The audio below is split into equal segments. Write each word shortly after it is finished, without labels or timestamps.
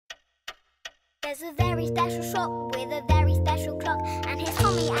There's a very special shop with a very special clock, and here's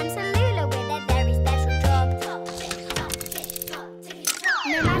Tommy and Tallulah with their very special job. Toc, tick, toc, tick, toc, tick, toc.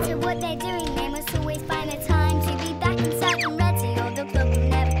 No matter what they're doing, they must always find the time to be back inside and ready, or the clock will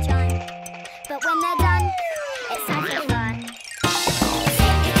never chime. But when they're done, it's time for fun.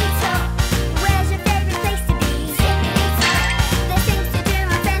 Tickety toc, where's your favourite place to be? Tickety toc, there's things to do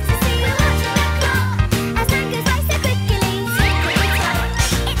and friends to see. We're watching the clock as time goes by so quickly. Tickety toc,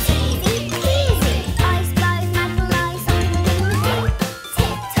 it's easy peasy. Eyes closed, magical eyes on the little feet.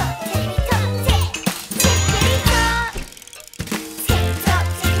 Tick toc, tickety toc, tick. Tickety toc. Tick toc,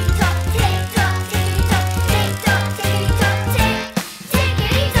 tickety toc, tick toc, tickety toc, tick toc, tickety toc, tick.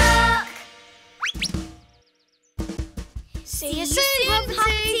 Tickety toc. See you soon,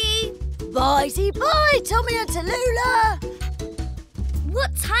 Puppety. Bye, Tommy and Tallulah.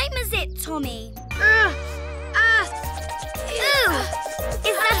 What time is it, Tommy? Ooh,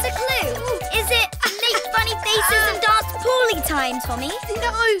 Is that a clue? Is it make funny faces and dance poorly time, Tommy?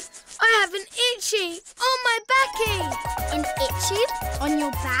 no, I have an itchy on my backy. An itchy on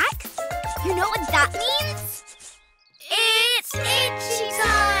your back? You know what that means? It's itchy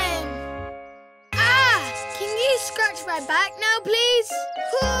time. Can you scratch my back now, please?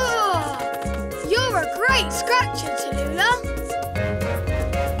 You're a great scratcher, Tallulah.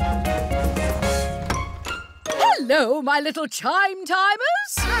 Hello, my little chime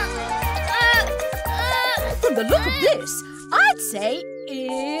timers. From the look of this, I'd say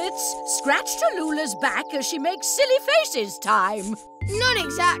it's scratch Tallulah's back as she makes silly faces time. Not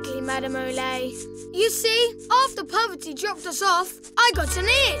exactly, Madame Olay. You see, after Puppety dropped us off, I got an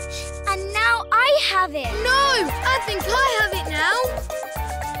itch. And now I have it. No, I think I have it now.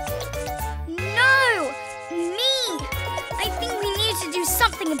 No, me. I think we need to do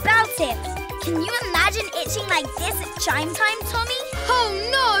something about it. Can you imagine itching like this at chime time, Tommy? Oh,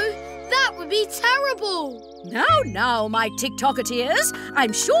 no, that would be terrible. Now, my tick-tocketeers,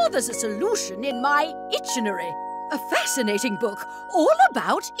 I'm sure there's a solution in my Itctionary. A fascinating book all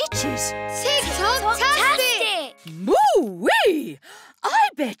about itches. Tick-tock-tastic! Moo-wee! I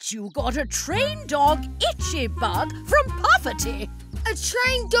bet you got a trained dog itchy bug from Puffety. A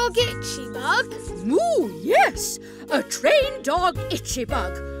trained dog itchy bug? Moo, yes, a trained dog itchy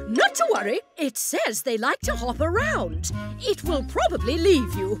bug. Not to worry, it says they like to hop around. It will probably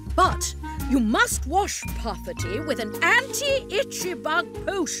leave you, but you must wash Puffety with an anti-itchy bug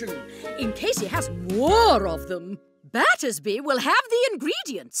potion in case he has more of them. Battersby will have the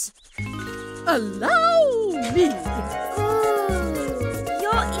ingredients. Allow me. Ooh,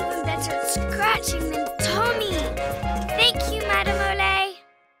 you're even better at scratching than Tommy. Thank you, Madame Olay.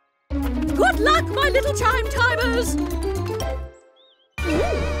 Good luck, my little chime timers.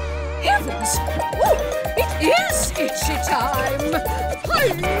 Ooh, heavens! Oh, it is itchy time.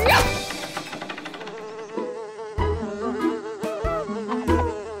 Hi-ya!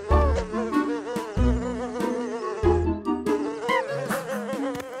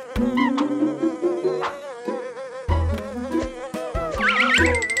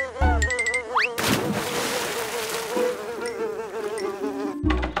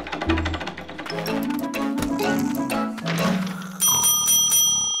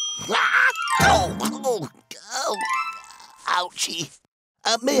 Ouchie.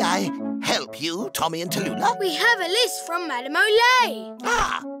 May I help you, Tommy and Tallulah? We have a list from Madame Olay.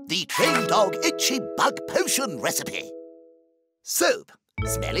 The trained dog itchy bug potion recipe. Soap,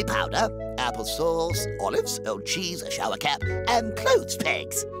 smelly powder, apple sauce, olives, old cheese, a shower cap, and clothes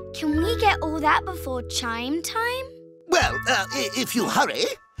pegs. Can we get all that before chime time? Well, if you hurry,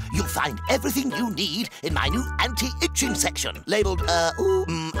 you'll find everything you need in my new anti-itching section, labelled,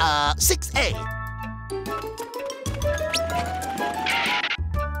 6A.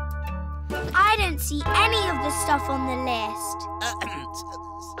 I don't see any of the stuff on the list.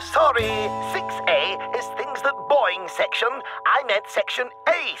 Sorry, 6A is things that boing section. I meant section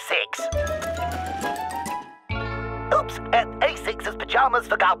A6. Oops, A6 is pyjamas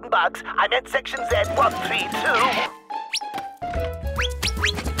for garden bugs. I meant section Z132.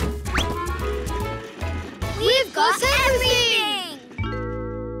 We've got everything!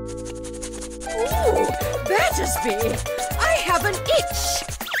 Ooh, Battersby, I have an itch.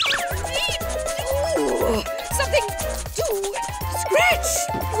 Ooh, something to scratch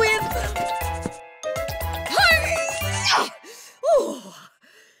with. Oh,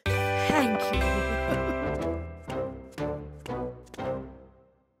 thank you.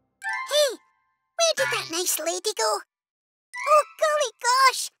 Hey, where did that nice lady go? Oh, golly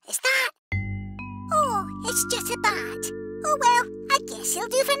gosh, is that? Oh, it's just a bat. Oh, well, I guess he'll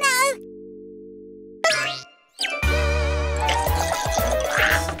do for now.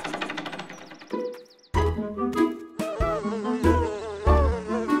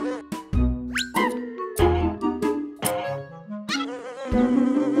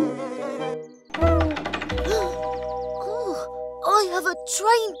 have a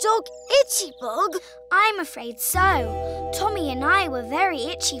trained dog itchy bug? I'm afraid so. Tommy and I were very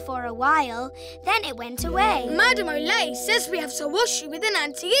itchy for a while. Then it went away. Madame Olay says we have to wash you with an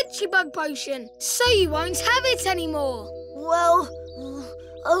anti-itchy bug potion, so you won't have it anymore. Well,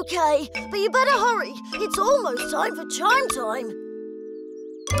 OK, but you better hurry. It's almost time for chime time.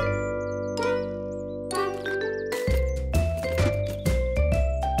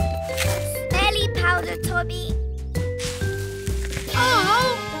 Smelly powder, Tommy.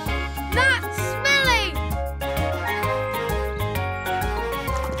 Oh, that's smelly!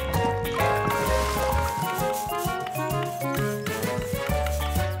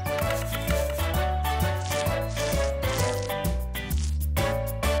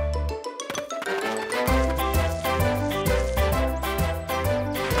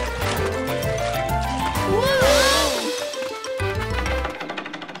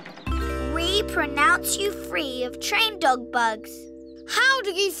 We pronounce you free of trained dog bugs. How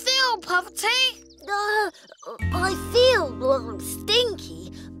do you feel, Puffy? I feel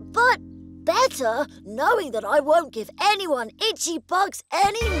stinky, but better knowing that I won't give anyone itchy bugs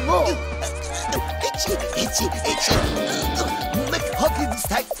anymore. Itchy, itchy, itchy. McHuggins,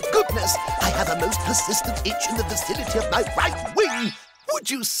 thank goodness. I have a most persistent itch in the vicinity of my right wing. Would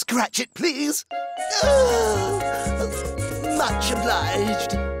you scratch it, please? Oh, much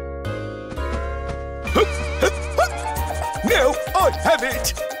obliged. Now I have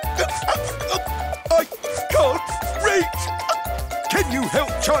it! I can't reach! Can you help,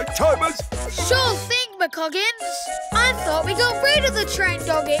 Chime Timers? Sure thing, McHuggins. I thought we got rid of the trained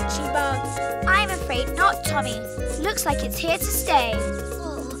dog itchy bug. I'm afraid not, Tommy. Looks like it's here to stay.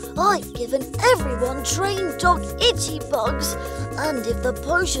 I've given everyone trained dog itchy bugs, and if the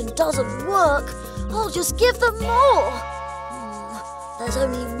potion doesn't work, I'll just give them more. There's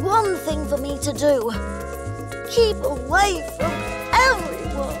only one thing for me to do. Keep away from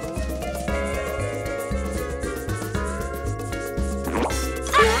everyone.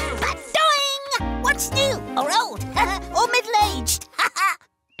 Ba-doing! What's new or old or middle-aged?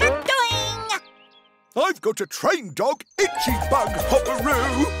 Ba-doing! I've got a trained dog itchy bug,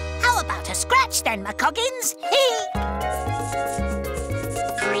 Hopperoo! How about a scratch then, McHuggins?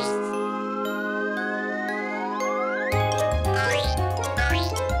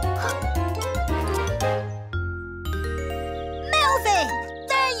 Melvin!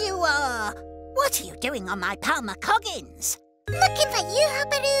 There you are! What are you doing on my pal McHuggins? Looking for you,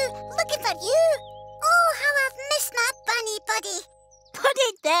 Hopperoo! Looking for you! Oh, how I've missed my bunny buddy! Put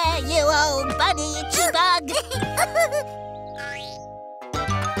it there, you old bunny itchy bug!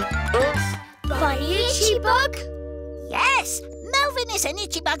 Bunny itchy bug? Yes, Melvin is an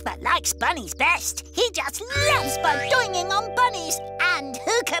itchy bug that likes bunnies best. He just loves ba-doinging on bunnies, and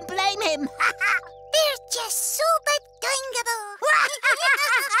who can blame him? They're just so ba-doingable.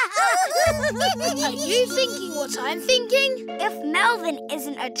 Are you thinking what I'm thinking? If Melvin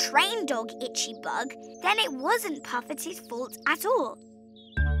isn't a trained dog itchy bug, then it wasn't Puffety's fault at all.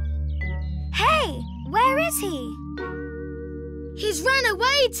 Hey, where is he? He's ran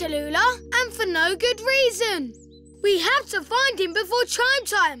away, Tallulah, and for no good reason. We have to find him before chime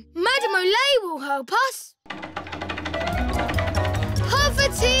time. Madame Olay will help us.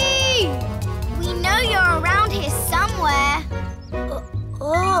 Puffety! We know you're around here somewhere.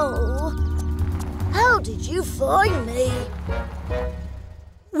 Oh, how did you find me?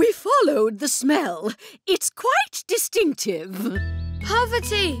 We followed the smell. It's quite distinctive.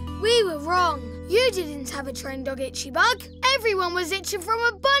 Puffety, we were wrong. You didn't have a trained dog itchy bug. Everyone was itching from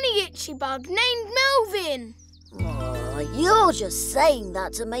a bunny itchy bug named Melvin. Oh, you're just saying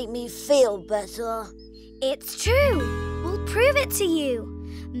that to make me feel better. It's true. We'll prove it to you.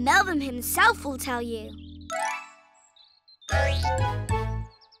 Melvin himself will tell you.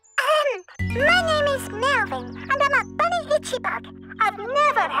 My name is Melvin, and I'm a bunny itchy bug. I've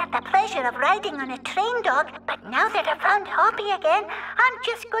never had the pleasure of riding on a trained dog, but now that I've found Hoppy again, I'm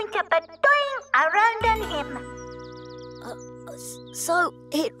just going to ba-doing around on him. So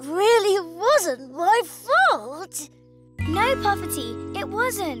it really wasn't my fault? No, Puffety, it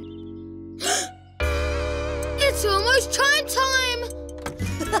wasn't. It's almost chime time!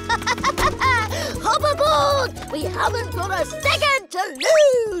 Hop aboard! We haven't got a second to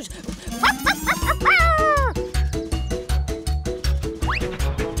lose!